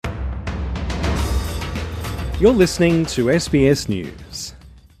You're listening to SBS News.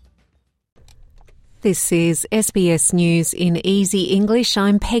 This is SBS News in Easy English.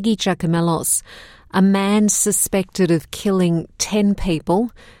 I'm Peggy Giacomellos. A man suspected of killing 10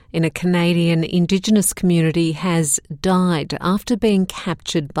 people in a Canadian Indigenous community has died after being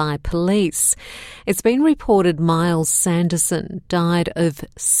captured by police. It's been reported Miles Sanderson died of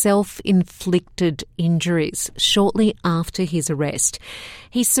self-inflicted injuries shortly after his arrest.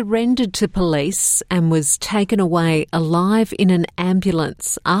 He surrendered to police and was taken away alive in an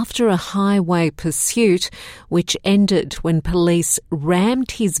ambulance after a highway pursuit which ended when police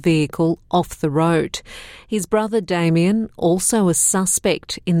rammed his vehicle off the road. His brother Damien, also a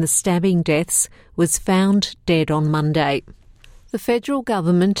suspect in the stabbing deaths, was found dead on Monday. The federal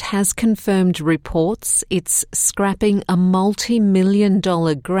government has confirmed reports it's scrapping a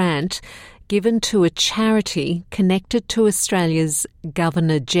multi-million-dollar grant given to a charity connected to Australia's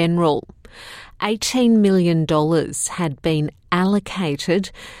Governor-General. $18 million had been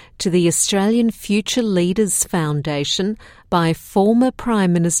allocated to the Australian Future Leaders Foundation by former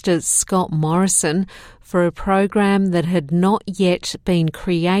Prime Minister Scott Morrison for a program that had not yet been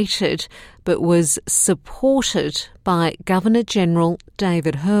created but was supported by Governor-General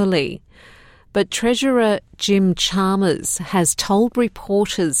David Hurley. But Treasurer Jim Chalmers has told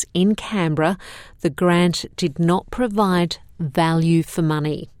reporters in Canberra the grant did not provide value for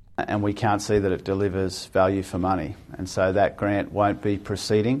money. And we can't see that it delivers value for money. And so that grant won't be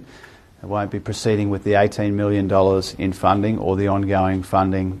proceeding. It won't be proceeding with the $18 million in funding or the ongoing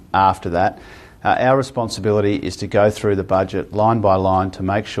funding after that. Our responsibility is to go through the budget line by line to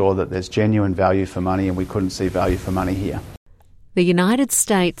make sure that there's genuine value for money, and we couldn't see value for money here. The United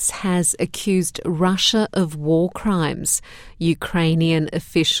States has accused Russia of war crimes. Ukrainian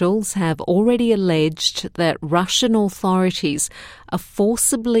officials have already alleged that Russian authorities are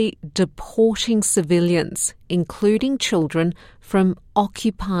forcibly deporting civilians, including children, from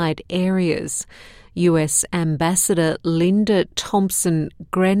occupied areas. US Ambassador Linda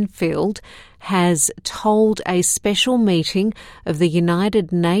Thompson-Grenfell has told a special meeting of the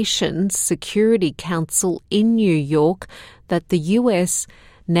United Nations Security Council in New York that the US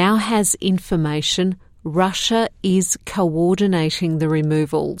now has information Russia is coordinating the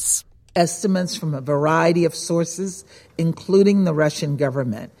removals. Estimates from a variety of sources, including the Russian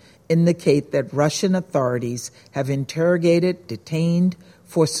government, indicate that Russian authorities have interrogated, detained,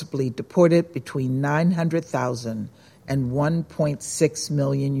 forcibly deported between 900,000 and 1.6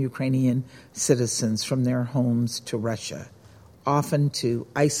 million Ukrainian citizens from their homes to Russia, often to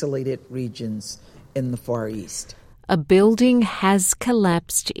isolated regions in the Far East. A building has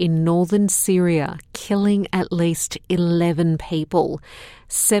collapsed in northern Syria, killing at least 11 people.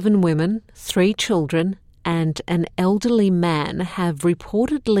 7 women, 3 children, and an elderly man have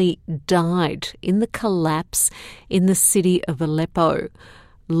reportedly died in the collapse in the city of Aleppo.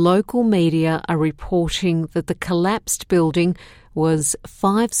 Local media are reporting that the collapsed building was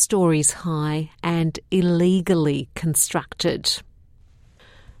 5 stories high and illegally constructed.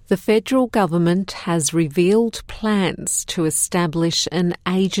 The federal government has revealed plans to establish an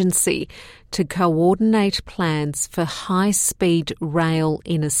agency to coordinate plans for high-speed rail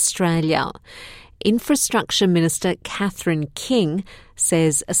in Australia. Infrastructure Minister Catherine King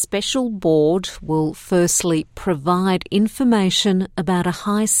says a special board will firstly provide information about a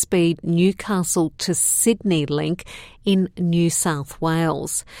high-speed Newcastle to Sydney link in New South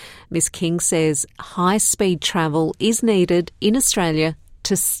Wales. Ms King says high-speed travel is needed in Australia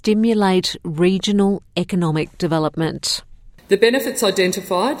to stimulate regional economic development. The benefits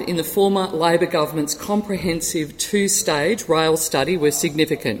identified in the former Labor government's comprehensive 2-stage rail study were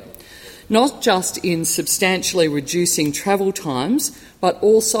significant, not just in substantially reducing travel times, but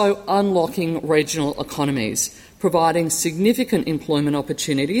also unlocking regional economies, providing significant employment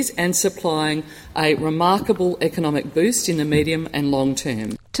opportunities and supplying a remarkable economic boost in the medium and long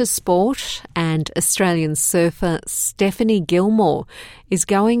term. To sport, and Australian surfer Stephanie Gilmore is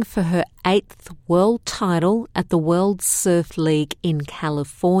going for her 8th world title at the World Surf League in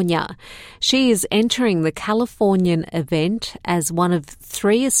California. She is entering the Californian event as one of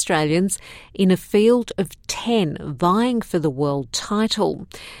 3 Australians in a field of 10 vying for the world title.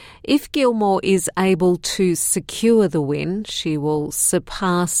 If Gilmore is able to secure the win, she will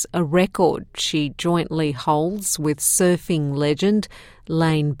surpass a record she jointly holds with surfing legend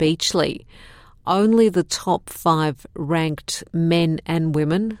Lane Beachley. Only the top 5 ranked men and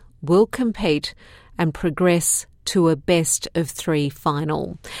women will compete and progress to a best of 3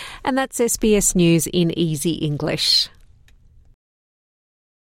 final. And that's SBS News in Easy English.